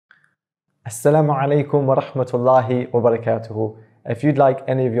Assalamu alaikum wa rahmatullahi wa barakatuhu. If you'd like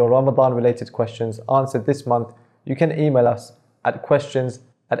any of your Ramadan related questions answered this month, you can email us at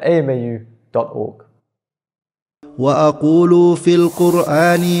questions@amau.org. وأقول في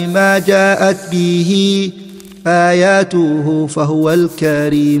القرآن ما جاءت به آياته فهو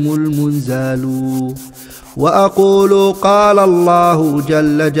الكريم المنزال وأقول قال الله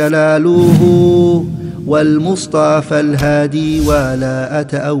جل جلاله والمصطفى الهادي ولا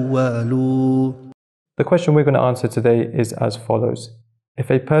أتأول. The question we're going to answer today is as follows.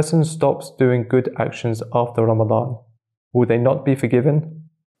 If a person stops doing good actions after Ramadan, will they not be forgiven?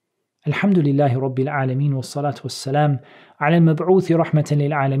 الحمد لله رب العالمين والصلاة والسلام على المبعوث رحمة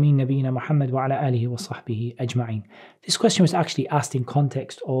للعالمين نبينا محمد وعلى آله وصحبه أجمعين. This question was actually asked in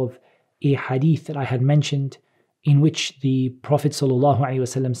context of a hadith that I had mentioned in which the Prophet sallallahu alaihi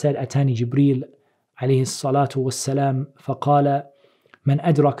wasallam said أتاني جبريل عليه الصلاة والسلام فقال من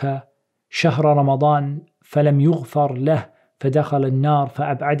أدرك شهر رمضان فلم يغفر له فدخل النار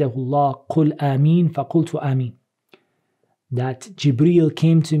فأبعده الله قل آمين فقلت آمين. That Jibreel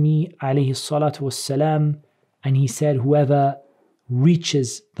came to me alayhi salatu wassalam and he said, whoever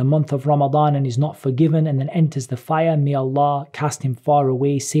reaches the month of Ramadan and is not forgiven and then enters the fire, may Allah cast him far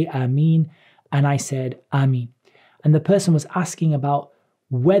away, say Ameen. And I said Ameen. And the person was asking about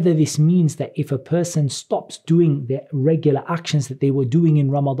whether this means that if a person stops doing the regular actions that they were doing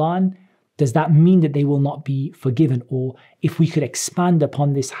in Ramadan, does that mean that they will not be forgiven? Or if we could expand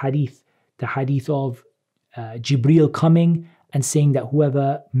upon this hadith, the hadith of Jibreel coming and saying that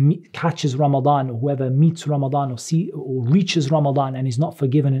whoever catches Ramadan or whoever meets Ramadan or reaches Ramadan and is not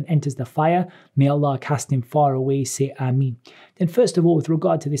forgiven and enters the fire, may Allah cast him far away, say Ameen. Then first of all, with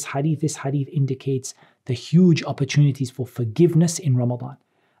regard to this hadith indicates the huge opportunities for forgiveness in Ramadan,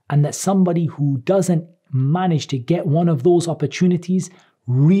 and that somebody who doesn't manage to get one of those opportunities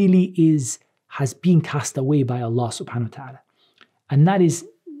really has been cast away by Allah subhanahu wa ta'ala. And that is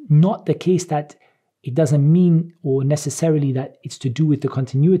not the case, that it doesn't mean or necessarily that it's to do with the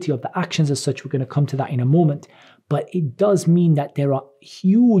continuity of the actions as such. We're going to come to that in a moment. But it does mean that there are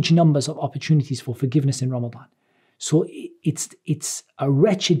huge numbers of opportunities for forgiveness in Ramadan. So it's a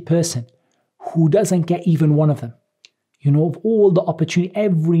wretched person who doesn't get even one of them. You know, of all the opportunity,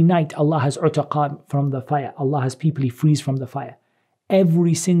 every night Allah has utaqa from the fire. Allah has people He frees from the fire.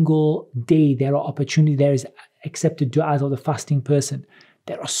 Every single day there are opportunities. There is accepted du'as of the fasting person.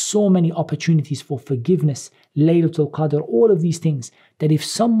 There are so many opportunities for forgiveness, Laylatul Qadr, all of these things, that if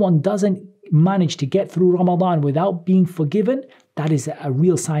someone doesn't manage to get through Ramadan without being forgiven, that is a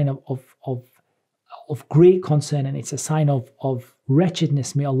real sign of great concern, and it's a sign of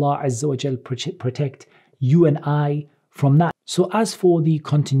wretchedness. May Allah Azza wa Jal protect you and I from that. So as for the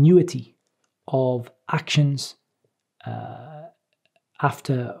continuity of actions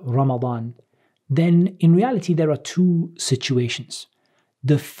after Ramadan, then in reality there are two situations.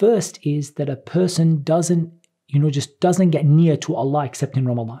 The first is that a person doesn't get near to Allah except in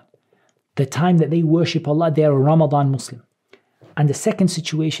Ramadan. The time that they worship Allah, they are a Ramadan Muslim. And the second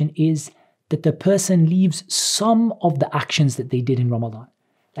situation is that the person leaves some of the actions that they did in Ramadan.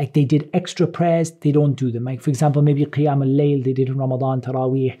 Like they did extra prayers, they don't do them. Like for example, maybe Qiyam al-Layl, they did in Ramadan,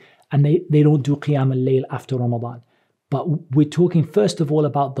 Taraweeh, and they don't do Qiyam al-Layl after Ramadan. But we're talking first of all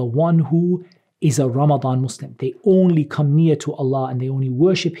about the one who is a Ramadan Muslim. They only come near to Allah and they only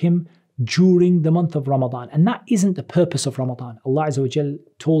worship Him during the month of Ramadan. And that isn't the purpose of Ramadan. Allah Azza wa Jal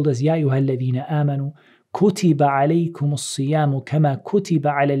told us, Ya ayyuha alladhina amanu, kutiba alaykum as-siyamu kama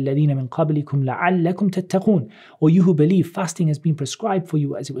kutiba ala alladhina min qablikum la'allakum tattaqun. Or you who believe, fasting has been prescribed for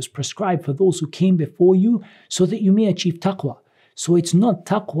you as it was prescribed for those who came before you, so that you may achieve taqwa. So it's not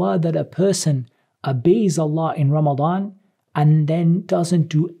taqwa that a person obeys Allah in Ramadan and then doesn't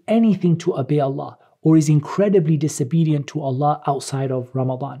do anything to obey Allah, or is incredibly disobedient to Allah outside of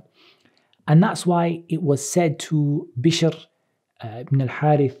Ramadan. And that's why it was said to Bishr ibn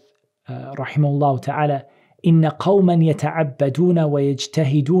al-Harith rahimahullah ta'ala, إن قوما يتعبدون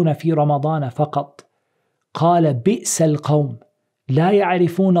ويجتهدون في رمضان فقط قال بئس القوم لا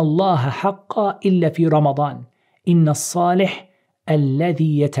يعرفون الله حقا إلا في رمضان إن الصالح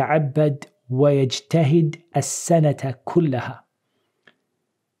الذي يتعبد وَيَجْتَهِدْ السَّنَةَ كُلَّهَا.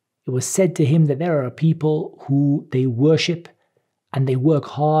 It was said to him that there are people who they worship and they work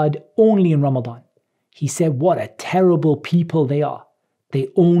hard only in Ramadan. He said, what a terrible people they are. They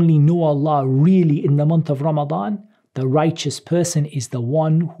only know Allah really in the month of Ramadan. The righteous person is the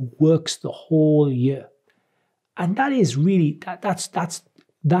one who works the whole year. And that is really,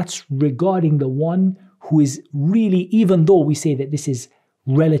 that's regarding the one who is really, even though we say that this is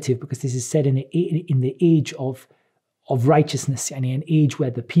relative because this is said in the age of of righteousness, and an age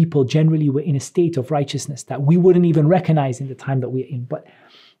where the people generally were in a state of righteousness that we wouldn't even recognize in the time that we're in. But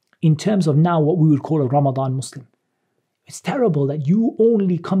in terms of now what we would call a Ramadan Muslim, it's terrible that you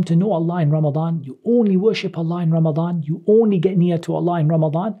only come to know Allah in Ramadan, you only worship Allah in Ramadan, you only get near to Allah in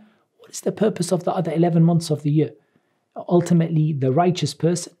Ramadan. What is the purpose of the other 11 months of the year? Ultimately, the righteous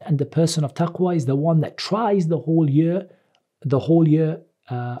person and the person of taqwa is the one that tries the whole year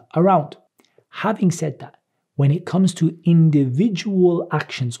around. Having said that, when it comes to individual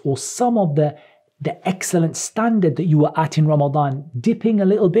actions or some of the excellent standard that you were at in Ramadan dipping a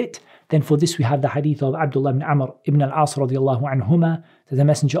little bit, then for this we have the hadith of Abdullah ibn Amr ibn al-As radiallahu anhuma, that the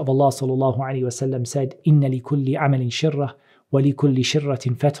Messenger of Allah sallallahu alayhi wasallam said, "Inna li kulli amalin shirrah, wa li kulli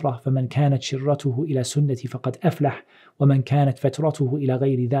shirratin fatrah, faman kanat shirratuhu ila sunnati faqad aflah, wa man kanat fatratuhu ila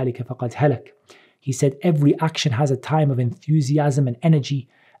ghayri dhalika faqad halak." He said every action has a time of enthusiasm and energy,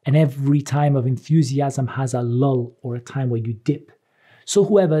 and every time of enthusiasm has a lull or a time where you dip. So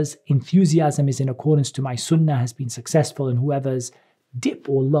whoever's enthusiasm is in accordance to my sunnah has been successful, and whoever's dip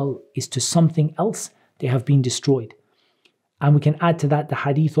or lull is to something else, they have been destroyed. And we can add to that the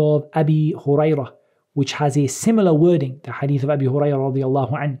hadith of Abi Hurairah, which has a similar wording, the hadith of Abi Hurairah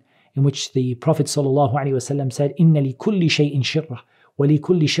radiallahu anhu, in which the Prophet sallallahu alaihi wasallam said, "Inna li kulli shay'in shirrah, wa li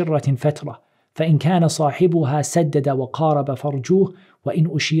kulli shirratin fatrah, فإن كان صاحبها سدد وقارب فرجوه وإن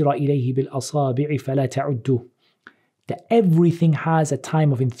أشير إليه بالأصابع فلا تعدوه." That everything has a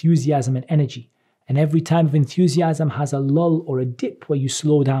time of enthusiasm and energy, and every time of enthusiasm has a lull or a dip where you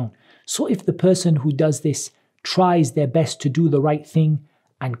slow down. So if the person who does this tries their best to do the right thing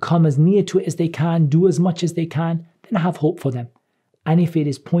and come as near to it as they can, do as much as they can, then have hope for them. And if it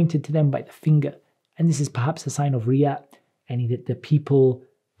is pointed to them by the finger, and this is perhaps a sign of riyah, and that the people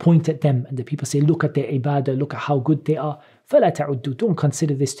point at them and the people say, look at their ibadah, look at how good they are, فَلَا تَعُدُّوا, don't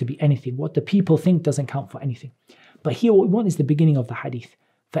consider this to be anything. What the people think doesn't count for anything. But here what we want is the beginning of the hadith.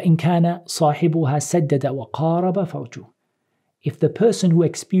 فَإِنْ كَانَ صَاحِبُهَا سَدَّدَ وَقَارَبَ فَرْجُوهُ. If the person who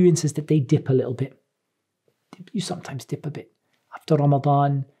experiences that they dip a little bit, you sometimes dip a bit. After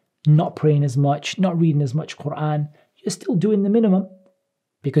Ramadan, not praying as much, not reading as much Qur'an, you're still doing the minimum,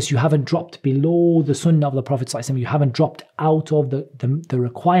 because you haven't dropped below the sunnah of the Prophet ﷺ. You haven't dropped out of the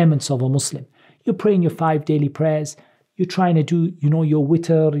requirements of a Muslim. You're praying your 5 daily prayers. You're trying to do, your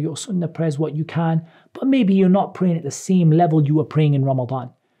witr, your sunnah prayers, what you can. But maybe you're not praying at the same level you were praying in Ramadan.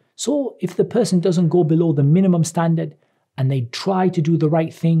 So if the person doesn't go below the minimum standard, and they try to do the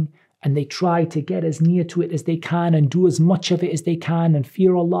right thing, and they try to get as near to it as they can, and do as much of it as they can, and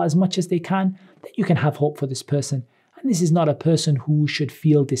fear Allah as much as they can, then you can have hope for this person. And this is not a person who should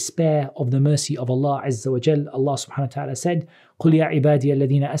feel despair of the mercy of Allah Azza wa Jal. Allah subhanahu wa ta'ala said, قُلْ يَا عِبَادِيَ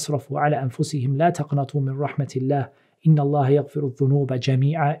الَّذِينَ أَسْرَفُوا عَلَى أَنفُسِهِمْ لَا تَقْنَطُوا مِنْ رَحْمَةِ اللَّهِ إِنَّ اللَّهَ يَغْفِرُ الذُّنُوبَ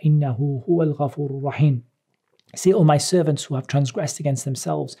جَمِيعًا إِنَّهُ هُوَ الْغَفُورُ الرَّحِيمُ. Say, O my servants who have transgressed against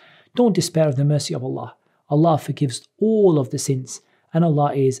themselves, don't despair of the mercy of Allah. Allah forgives all of the sins, and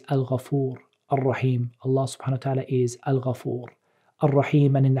Allah is Al-Ghafur Ar-Rahim. Allah subhanahu wa ta'ala is Al-Ghafur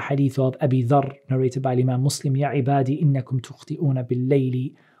Ar-Rahim. And in the hadith of Abi Dharr, narrated by Imam Muslim, يَا عِبَادِي إِنَّكُمْ تُخْطِئُونَ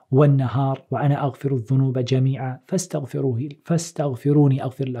بِاللَّيْلِ وَالنَّهَارِ وَأَنَا أَغْفِرُ الذُّنُوبَ جَمِيعًا فَاسْتَغْفِرُونِي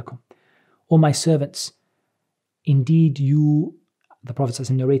أَغْفِرْ لَكُمْ. O my servants, indeed you, the Prophet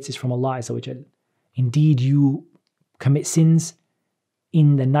narrates this from Allah Azza wa Jal, indeed you commit sins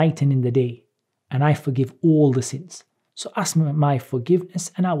in the night and in the day, and I forgive all the sins. So ask me my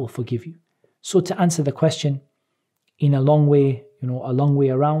forgiveness and I will forgive you. So to answer the question in a long way, a long way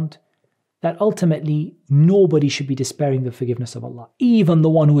around, that ultimately nobody should be despairing the forgiveness of Allah. Even the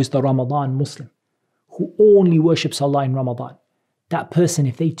one who is the Ramadan Muslim, who only worships Allah in Ramadan. That person,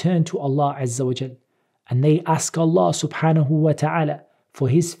 if they turn to Allah Azza wa Jal and they ask Allah subhanahu wa ta'ala for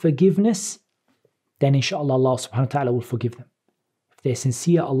His forgiveness, then inshallah Allah subhanahu wa ta'ala will forgive them. If they're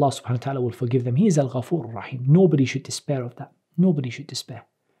sincere, Allah subhanahu wa ta'ala will forgive them. He is Al-Ghafur Rahim. Nobody should despair of that. Nobody should despair.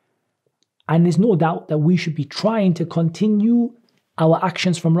 And there's no doubt that we should be trying to continue our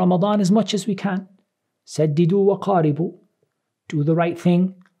actions from Ramadan as much as we can. Saddidu wa qaribu. Do the right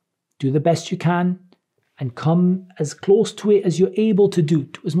thing. Do the best you can. And come as close to it as you're able to do.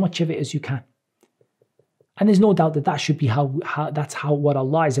 Do as much of it as you can. And there's no doubt that that should be that's how what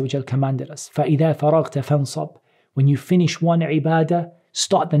Allah Azza wa Jal commanded us. فَإِذَا فَرَغْتَ فَانْصَبْ. When you finish one ibadah,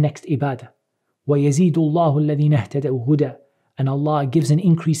 start the next ibadah. وَيَزِيدُ اللَّهُ الَّذِينَ اهْتَدَوْا هُدًى. And Allah gives an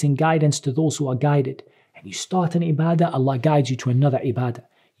increase in guidance to those who are guided. And you start an ibadah, Allah guides you to another ibadah.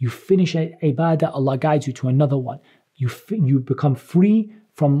 You finish an ibadah, Allah guides you to another one. You become free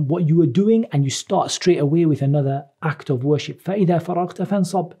from what you were doing and you start straight away with another act of worship. فَإِذَا فَرَغْتَ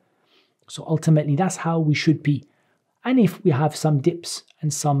فَانْصَبْ. So ultimately that's how we should be. And if we have some dips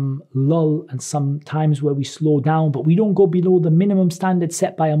and some lull and some times where we slow down, but we don't go below the minimum standard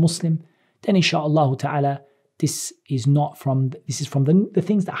set by a Muslim, then inshaAllah ta'ala, this is from the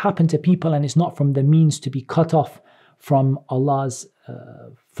things that happen to people, and it's not from the means to be cut off from Allah's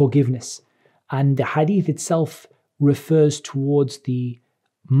forgiveness. And the hadith itself refers towards the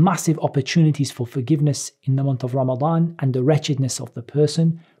massive opportunities for forgiveness in the month of Ramadan and the wretchedness of the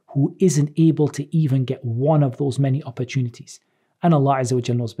person who isn't able to even get one of those many opportunities. And Allah Azza wa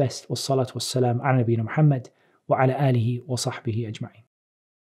Jalla knows best. Wassalatu wassalam ala nabiyyina Muhammad wa ala alihi wa sahbihi ajma'in.